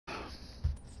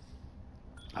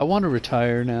I want to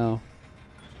retire now.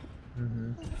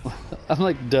 I'm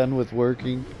like done with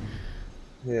working.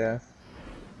 Yeah.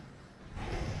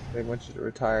 They want you to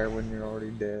retire when you're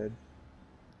already dead.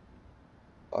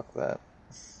 Fuck that.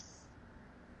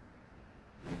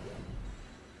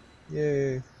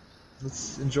 Yay.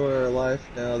 Let's enjoy our life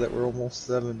now that we're almost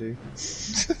 70.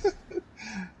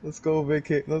 Let's go on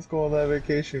that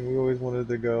vacation we always wanted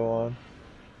to go on.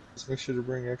 Just make sure to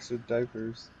bring extra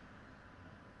diapers.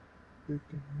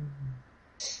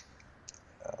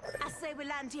 I say we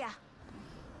land here.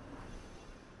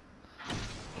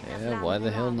 Yeah, why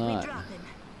the hell not?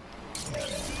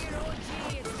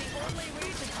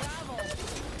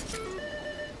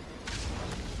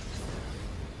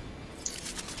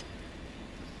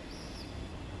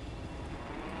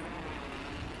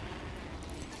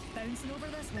 Bouncing over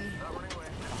this way.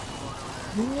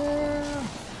 Yeah.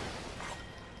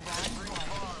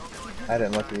 I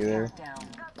didn't look either.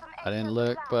 I didn't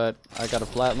look, but I got a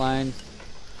flatline.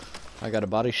 I got a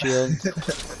body shield.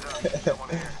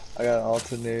 I got an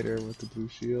alternator with the blue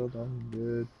shield. I'm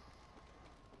good.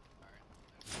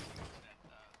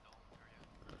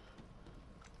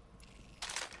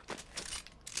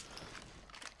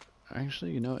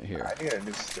 Actually, you know what? Here. I need a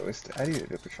new joystick. I need a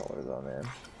new controller though, man.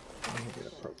 I need to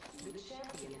get a pro.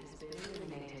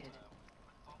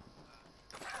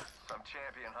 Some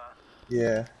champion, huh?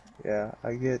 Yeah, yeah.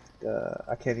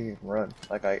 I can't even run.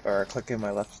 Like I click in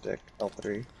my left stick,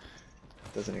 L3.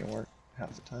 It doesn't even work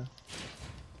half the time.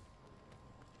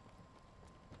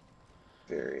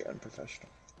 Very unprofessional.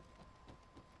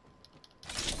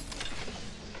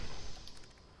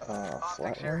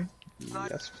 Flatline?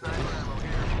 Yes, please.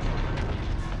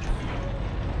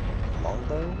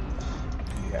 Longbow?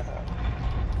 Yeah.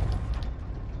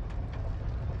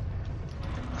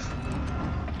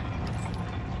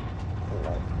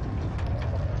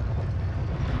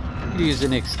 Use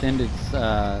an extended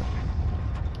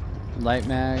light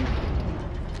mag.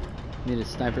 Need a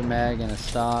sniper mag and a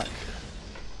stock.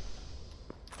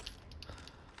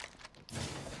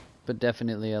 But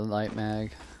definitely a light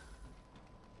mag.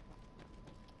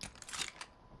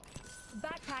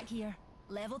 Backpack here.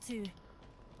 Level 2.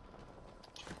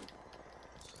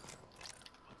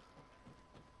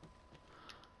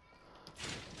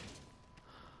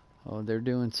 Oh, they're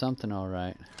doing something all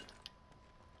right.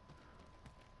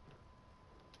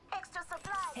 Extra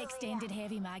supplies. Extended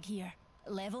heavy mag here.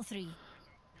 Level 3.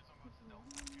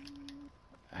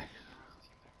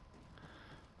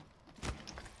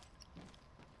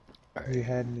 You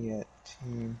had me at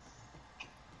team.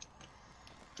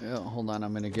 Yeah, hold on,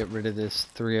 I'm gonna get rid of this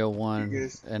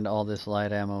 301 and all this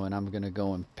light ammo, and I'm gonna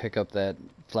go and pick up that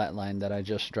flatline that I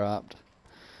just dropped.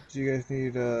 Do you guys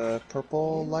need a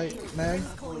purple light mag?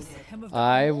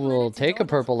 I will take a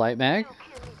purple light mag.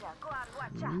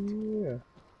 Yeah.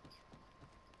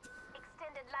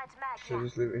 Should I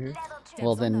just leave it here?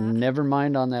 Well then, never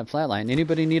mind on that flatline.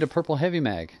 Anybody need a purple heavy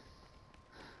mag?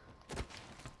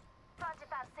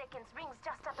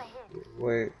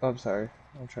 Wait, I'm sorry.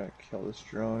 I'm trying to kill this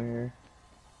drone here.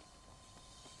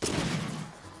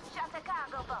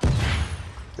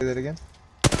 Say that again?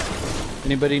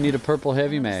 Anybody need a purple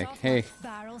heavy mag? Hey.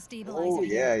 Oh,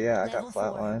 yeah, I got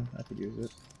flatline. I could use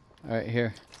it. Alright,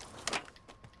 here.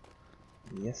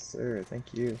 Yes, sir.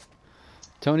 Thank you.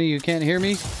 Tony, you can't hear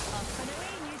me?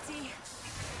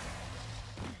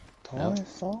 Nope.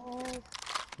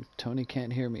 Tony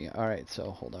can't hear me. Alright,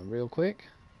 so hold on real quick.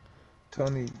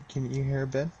 Tony, can you hear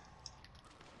Ben?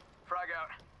 Frag out.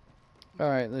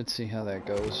 Alright, let's see how that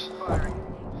goes.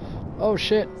 Oh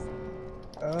shit!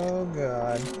 Oh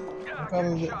god. I'm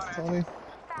coming, Tony.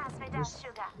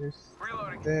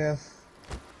 Reloading. Damn.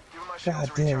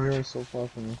 God damn, you were so far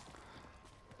from me.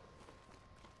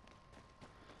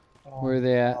 Oh, where are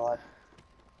they at? God.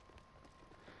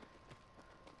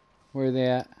 Where are they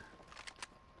at?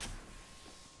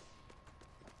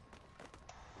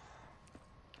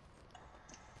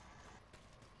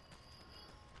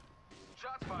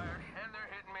 Shots fired, and they're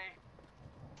hitting me.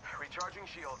 Recharging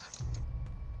shields.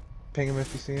 Ping him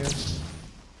if you see him.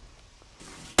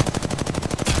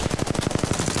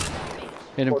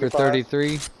 Hit him 45. for 33.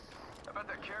 I bet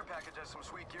that care package has some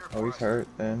sweet gear for Oh, he's us. hurt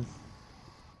then.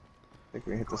 I think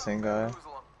we hit the same guy.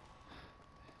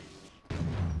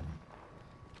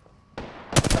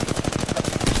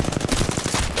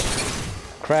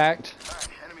 Cracked. Alright,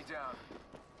 enemy down.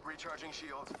 Recharging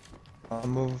shields. I'm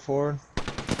moving forward.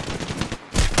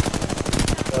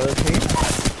 Other team.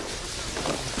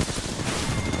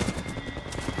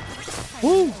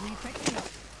 Woo!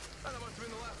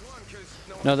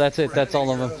 No, that's it. That's all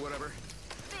of them.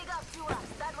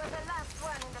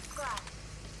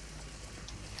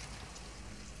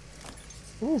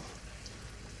 Ooh.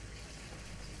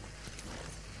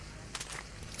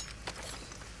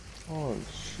 Holy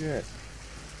shit.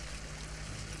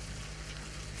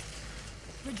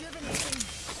 Rejuvenating.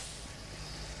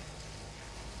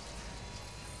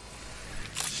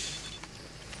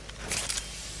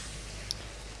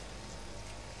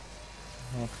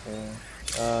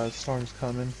 Okay. Storm's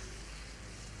coming.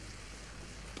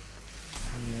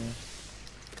 Yeah.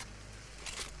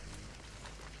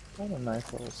 Got a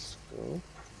nice little scope.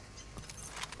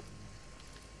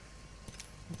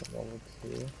 Level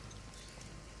 2.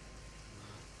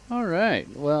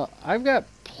 Alright, well, I've got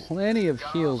plenty of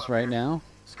heals right now.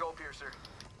 Skull piercer.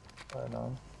 Right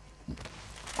on.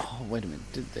 Oh, wait a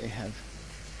minute, did they have...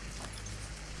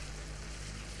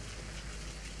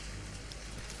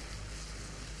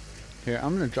 Here,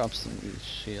 I'm gonna drop some of these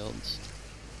shields.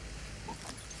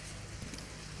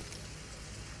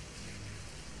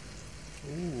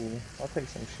 Ooh, I'll take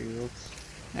some shields.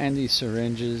 And these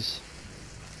syringes.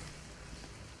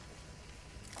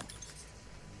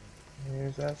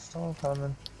 Here's that storm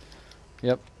coming.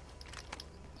 Yep.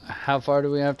 How far do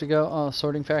we have to go? Oh,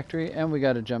 sorting factory, and we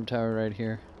got a jump tower right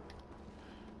here.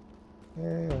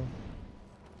 Yeah.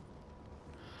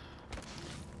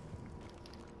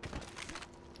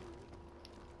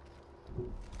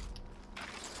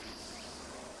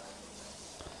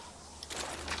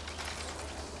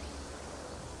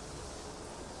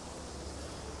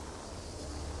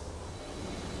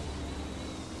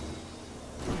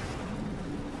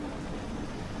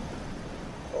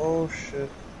 Oh shit.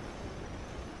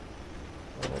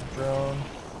 Little drone.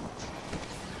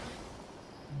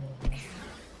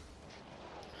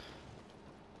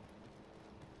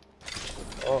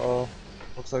 Uh-oh.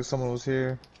 Looks like someone was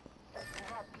here.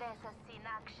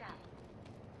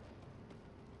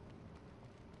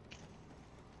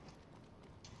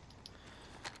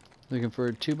 Looking for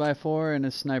a 2x4 and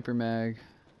a sniper mag.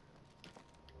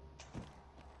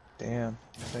 Damn.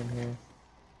 Same here.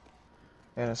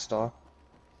 And a stock.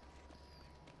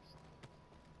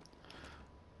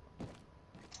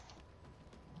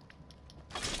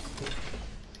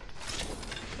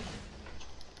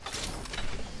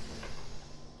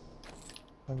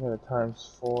 I got a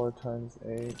 ×4,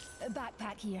 ×8. A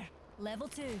backpack here. Level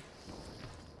 2.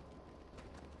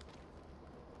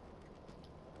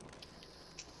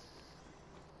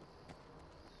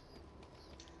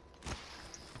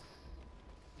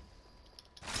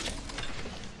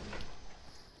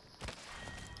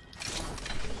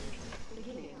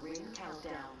 Beginning ring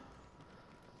countdown.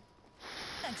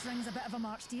 Next ring's a bit of a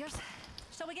march, dears.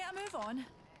 Shall we get a move on?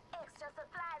 Extra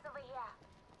supplies over here.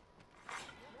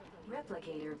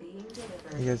 Replicator being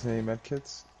delivered. You guys need any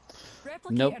medkits?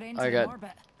 Replicator Nope, entering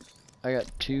orbit. I got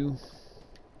 2.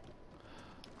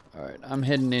 Alright, I'm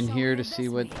heading in Shall here we to head see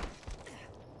this what... way?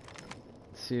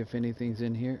 See if anything's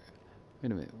in here.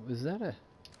 Wait a minute, was that a...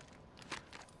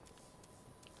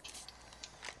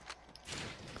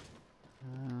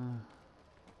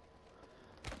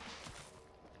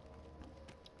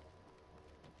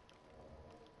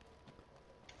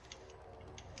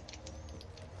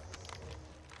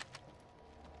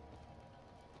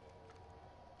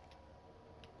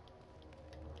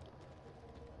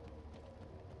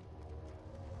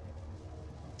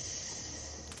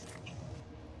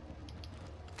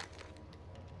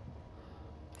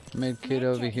 Med kit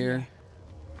over here.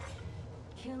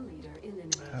 Kill leader I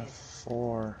eliminated. have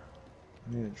 4.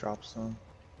 I need to drop some.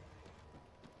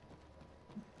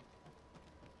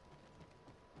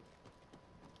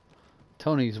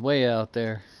 Tony's way out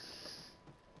there.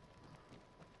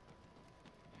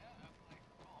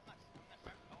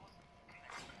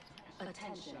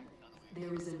 Attention.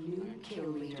 There is a new kill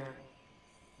leader.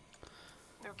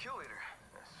 New kill leader.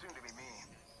 Soon to be me.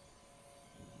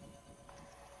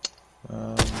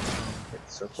 Hit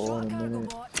circle in a Short minute.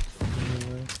 bot.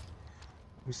 Anyway.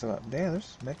 We still got. Damn,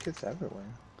 there's medkits everywhere.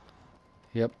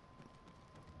 Yep.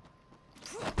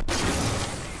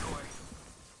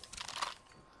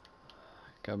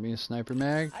 Got me a sniper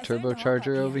mag. I found a hop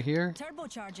Turbocharger up over here.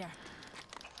 Turbocharger.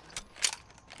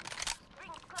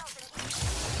 Rings closing.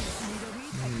 Need a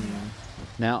refill here.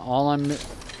 Now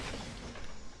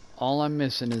all I'm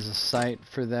missing is a sight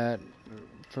for that,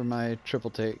 for my triple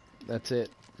take. That's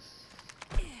it.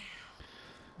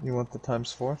 You want the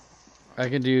 ×4? I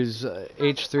could use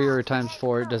H3 or a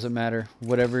 ×4. It doesn't matter.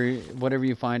 Whatever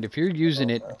you find. If you're using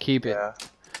it, keep it. Yeah.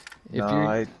 If No,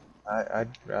 you're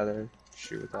I'd rather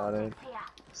shoot without it. Here.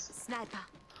 Sniper.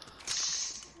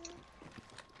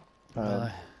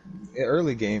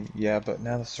 Early game, yeah, but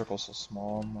now the circle's so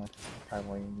small, I'm like, I probably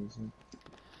won't even use it.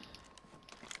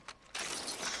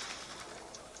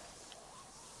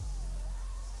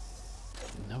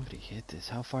 already hit this.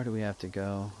 How far do we have to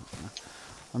go?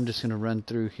 I'm just gonna run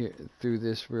through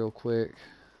this real quick.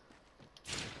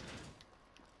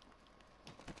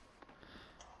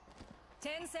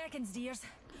 Ten seconds, dears.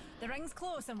 The ring's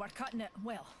close and we're cutting it.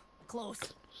 Well, close.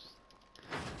 Dinner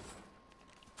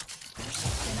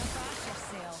fast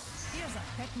yourself. Here's a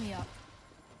pick-me-up.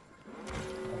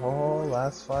 Oh,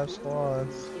 last 5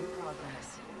 squads. In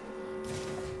progress.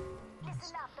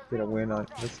 Listen up, the Get a ring's win on.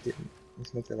 moving.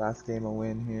 Let's make the last game a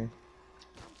win here.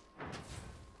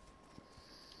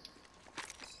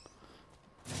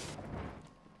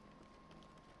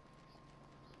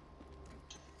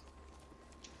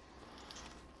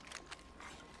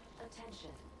 Attention.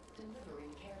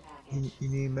 Delivering care package. You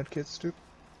need medkits, Stoop?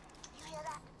 You hear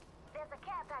that? There's a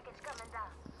care package coming down.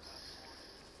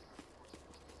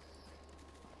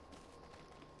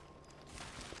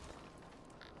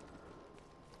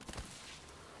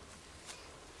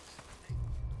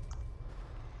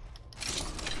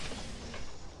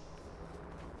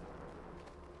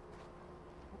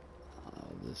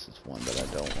 This is one that I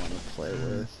don't want to play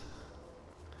with.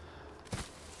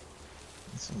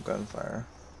 Some gunfire.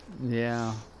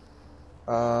 Yeah.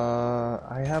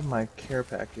 I have my care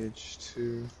package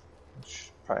too.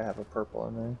 Should probably have a purple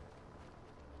in there.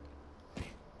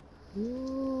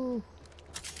 Woo.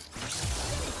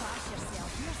 Fast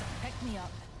yourself. Here's a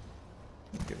pick-me-up.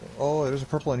 Oh, there's a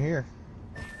purple in here.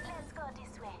 Let's go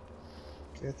this way.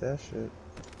 Get that shit.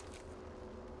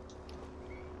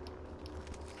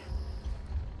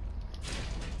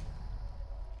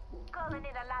 Calling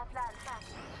in a lifeline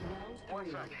fast. Round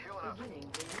 3. Beginning ring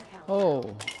count.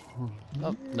 Oh.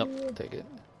 Oh, nope. Take it.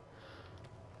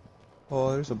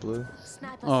 Oh, there's a blue.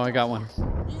 Sniper Oh, I got one.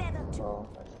 Level 2. Oh.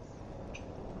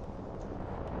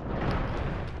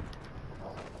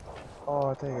 Oh,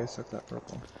 I think I took that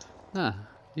purple. Huh.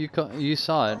 You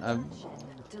saw it.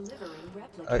 Delivering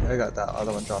replica. I got that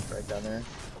other one dropped right down there.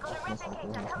 Got a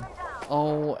replicator coming down.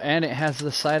 Oh, and it has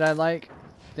the sight I like.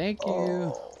 Thank you.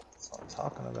 Oh, that's what I'm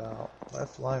talking about.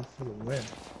 Left line for the win.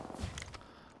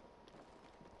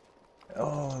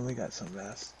 Oh, and we got some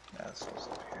masters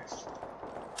up here.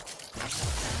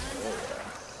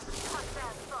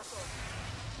 Hostile spotted.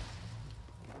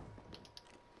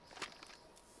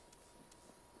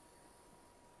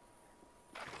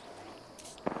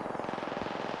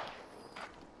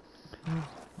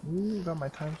 Ooh, got my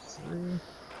 ×3.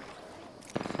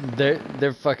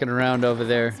 They're fucking around over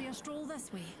there. See a stroll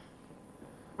this way.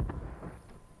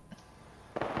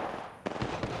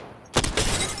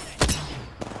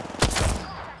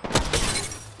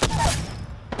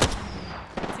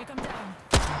 Took him down.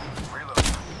 Reload.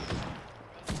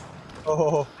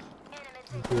 Oh,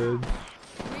 Enemy good.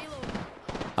 Reload.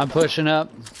 I'm pushing up.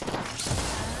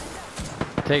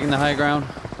 Taking the high ground.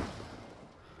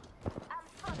 I'm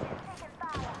spotted. Taking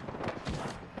fire.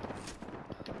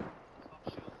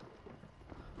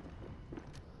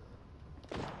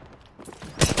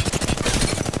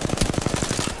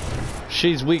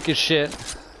 She's weak as shit.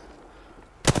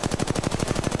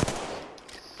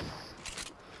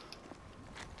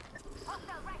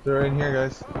 They're in here,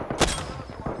 guys.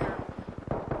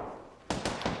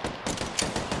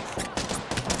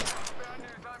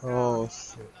 Oh,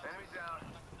 shit. Enemy down.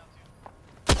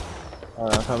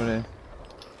 Alright, I'm coming in.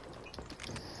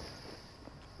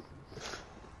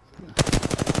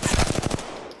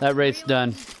 That raid's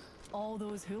done. All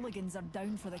those hooligans are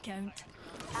down for the count.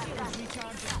 Shields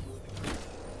recharging.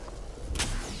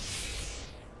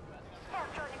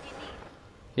 Help drone if you need.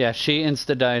 Yeah, she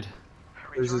insta-died.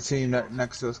 There's a team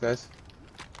next to us, guys.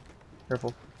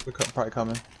 Careful. They're probably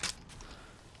coming. Just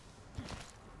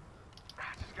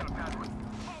got a bad one.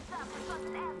 Heads up, we've got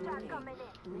an airstrike coming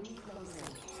in. Reclosing.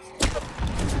 Coming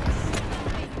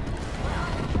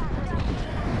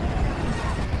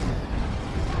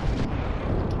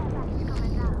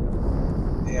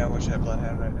down. Yeah, I wish I had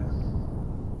Bloodhound right now.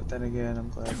 But then again, I'm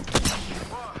glad.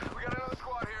 Oh, we got another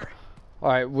squad here. All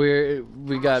right,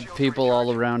 we got people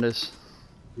all around us.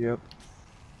 Yep.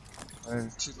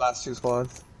 And last 2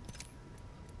 squads.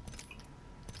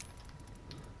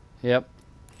 Yep.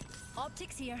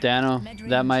 Optics here. Dano, Mid-range.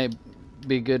 that might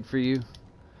be good for you.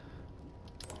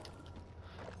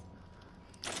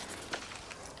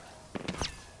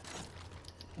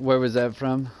 Where was that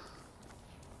from?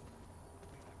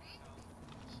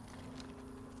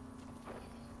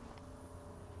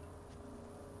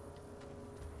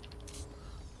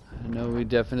 I know we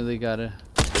definitely gotta.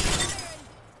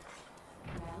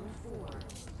 Round 4.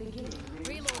 Beginning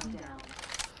ring Reloading. countdown.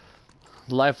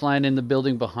 Lifeline in the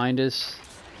building behind us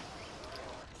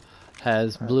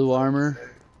has blue armor.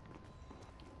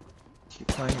 Keep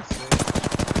playing it safe.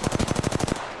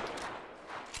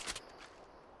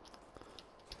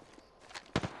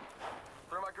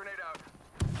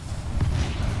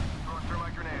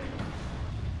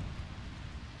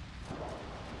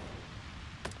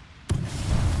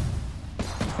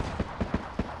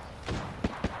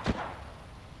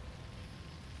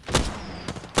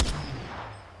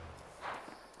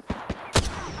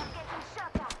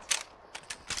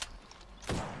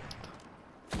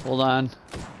 on.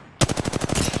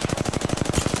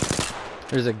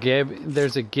 There's a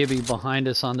Gibby behind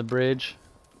us on the bridge.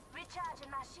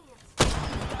 Recharging my shields.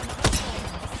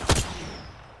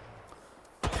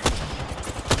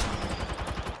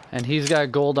 And he's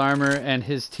got gold armor, and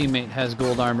his teammate has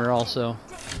gold armor also.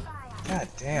 God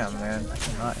damn, man! I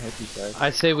cannot hit these guys. I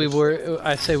say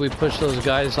we push those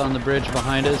guys on the bridge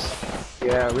behind us.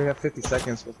 Yeah, we have 50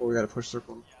 seconds before we gotta push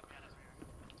circle.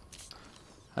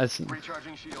 That's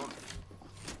Recharging shield.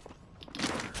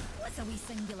 What's a wee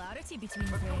singularity between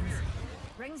friends?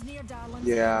 Rings near, darlings.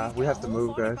 Yeah, We've we got have to all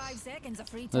move, 45 guys. seconds of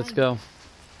free let's time. go.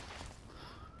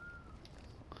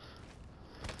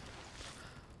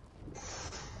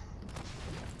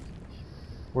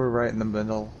 We're right in the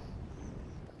middle.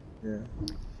 Yeah,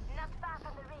 Not far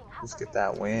from the ring. let's get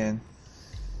that win.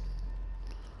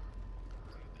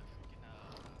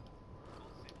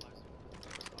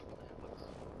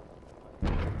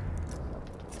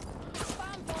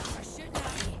 Spam bots are shooting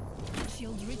at me.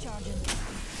 Shields recharging.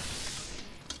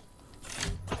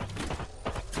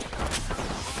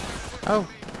 Oh,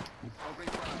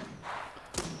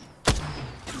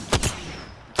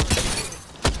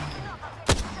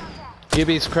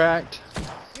 Gibby's cracked.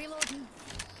 Reloading.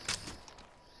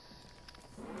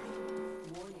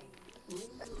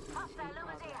 Hostile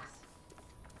over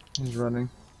there. He's running.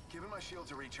 Giving my shield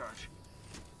to recharge.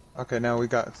 Okay, now we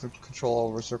got some control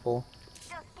over circle.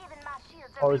 Just giving my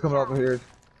shields a Oh, he's coming over recharge. here.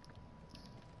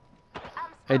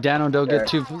 Hey, Dano, don't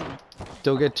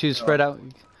get too spread out.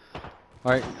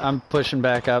 All right, I'm pushing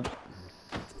back up.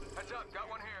 Heads up, got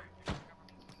one here.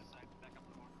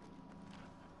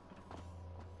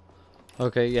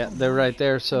 Okay, yeah, they're right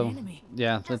there. So, Enemy.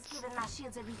 yeah, Just that's. giving my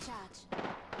shields a recharge.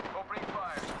 Opening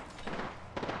fire.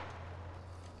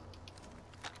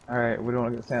 Alright, we don't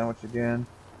want to get sandwiched again.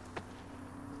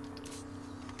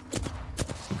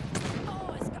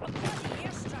 Oh, it's got a bloody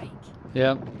airstrike.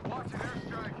 Yep, Watch an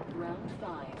airstrike. Round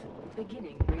 5.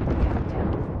 Beginning ring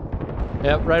countdown.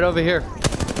 yep, right over here. Open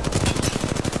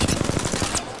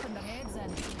their heads in.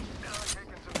 Taking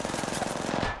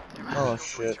some. Oh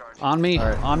shit. On me,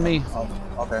 Alright. on me. Oh,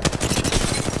 okay.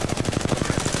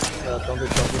 Don't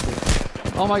get me.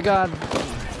 Oh my God.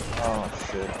 Oh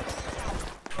shit.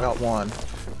 I got one.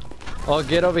 Oh,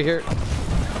 get over here.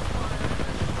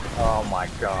 Oh my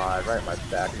god, right in my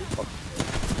back. You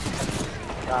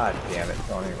fucking... God damn it,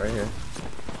 Tony, right here.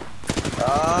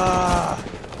 Ah!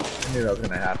 I knew that was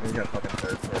gonna happen. You got fucking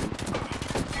third party.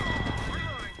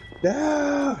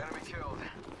 Yeah! Enemy killed.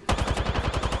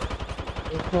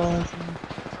 They're fighting.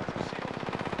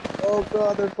 Oh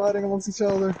god, they're fighting amongst each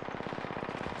other.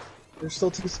 There's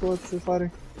still two squads, they're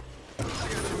fighting. I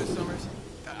got you, Miss Summers.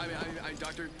 I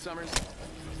Dr. Summers.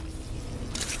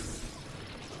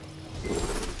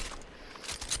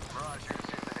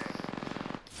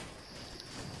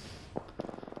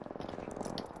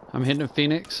 I'm hitting a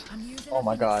Phoenix. I'm using Oh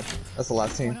my god, that's the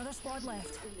last team. another squad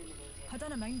left. I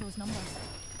don't mind those numbers.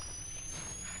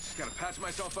 Just gotta patch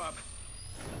myself up.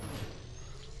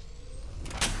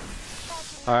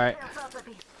 All right. Come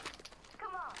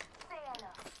on, say hello.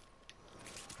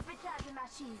 Recharging my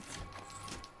shields.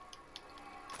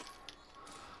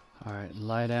 All right,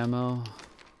 light ammo.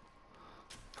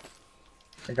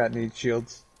 I got need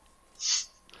shields.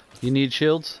 You need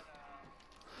shields?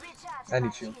 Recharging I my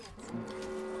need shields. shields.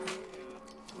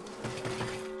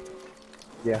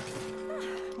 Yeah.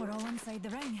 We're all inside the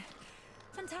ring.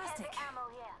 Fantastic. Heavy ammo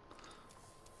here.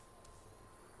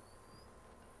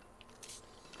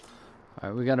 All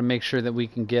right, we got to make sure that we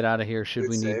can get out of here should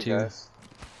we need save, to. guys.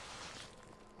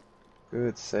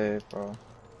 Good save, bro.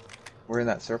 We're in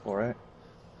that circle, right?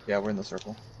 Yeah, we're in the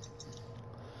circle.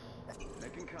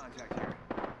 Making contact here.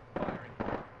 Firing.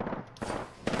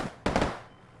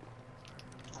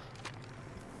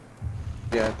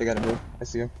 Yeah, they gotta move. I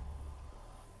see him.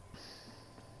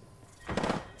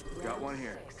 Got one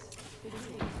here.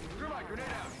 Throw my grenade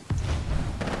out.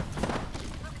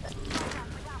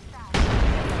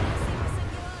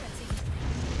 Singularity.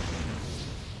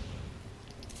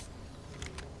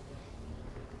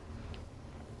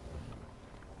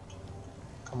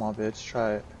 Come on, bitch,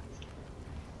 try it.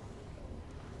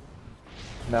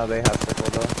 Now they have circle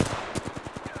though.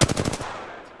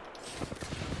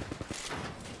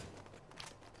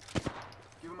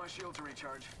 Giving my shield to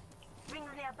recharge. Rings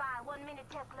nearby, 1 minute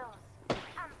till close.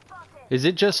 I'm spotted. Is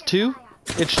it just two?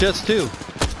 It's just two.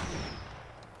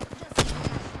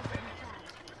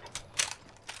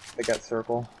 They got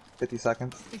circle. 50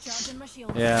 seconds. Recharging my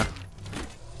shield. Yeah.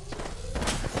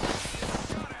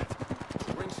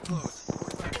 Rings close.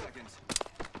 45 seconds.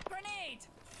 Grenade.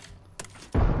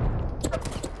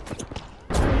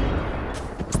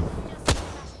 Just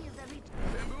giving my shields a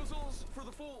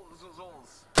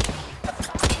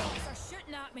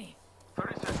at me.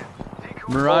 30 seconds.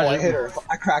 Decoy. Mirage. Oh, I hit her.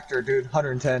 I cracked her, dude.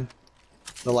 110.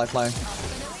 The lifeline.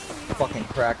 Fucking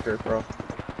cracked her, bro.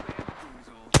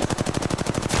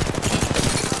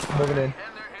 Moving in. And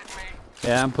they're hitting me.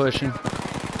 Yeah, I'm pushing.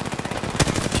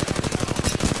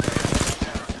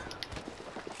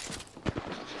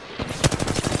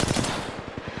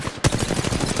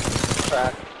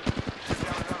 Crack.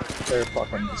 They're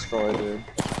fucking destroyed, dude.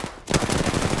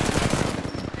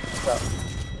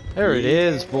 There it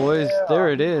is, boys. There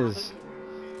it is.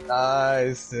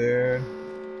 Nice, dude.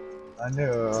 I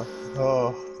knew.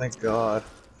 Oh, thank God.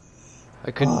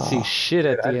 I couldn't see shit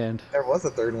at Dude, the end. There was a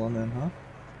third one then, huh?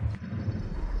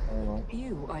 Oh,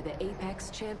 You are the Apex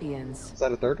champions. is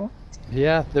that a third one?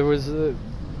 Yeah, there was a.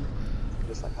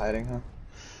 Just like hiding, huh?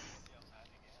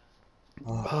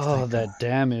 Oh, thank that God.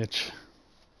 damage.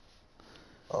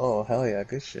 Oh, hell yeah.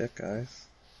 Good shit, guys.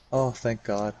 Oh, thank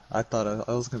God. I thought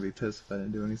I was gonna be pissed if I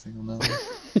didn't do anything on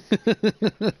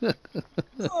that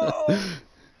one.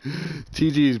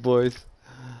 TG's, boys.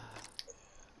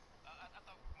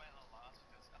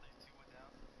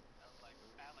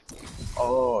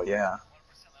 Oh, yeah.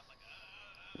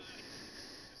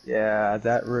 Yeah,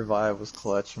 that revive was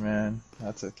clutch, man.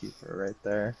 That's a keeper right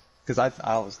there. Because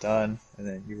I was done, and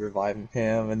then you revived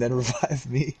him, and then revived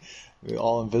me. We were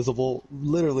all invisible,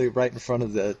 literally right in front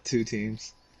of the two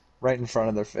teams. Right in front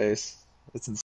of their face. It's insane.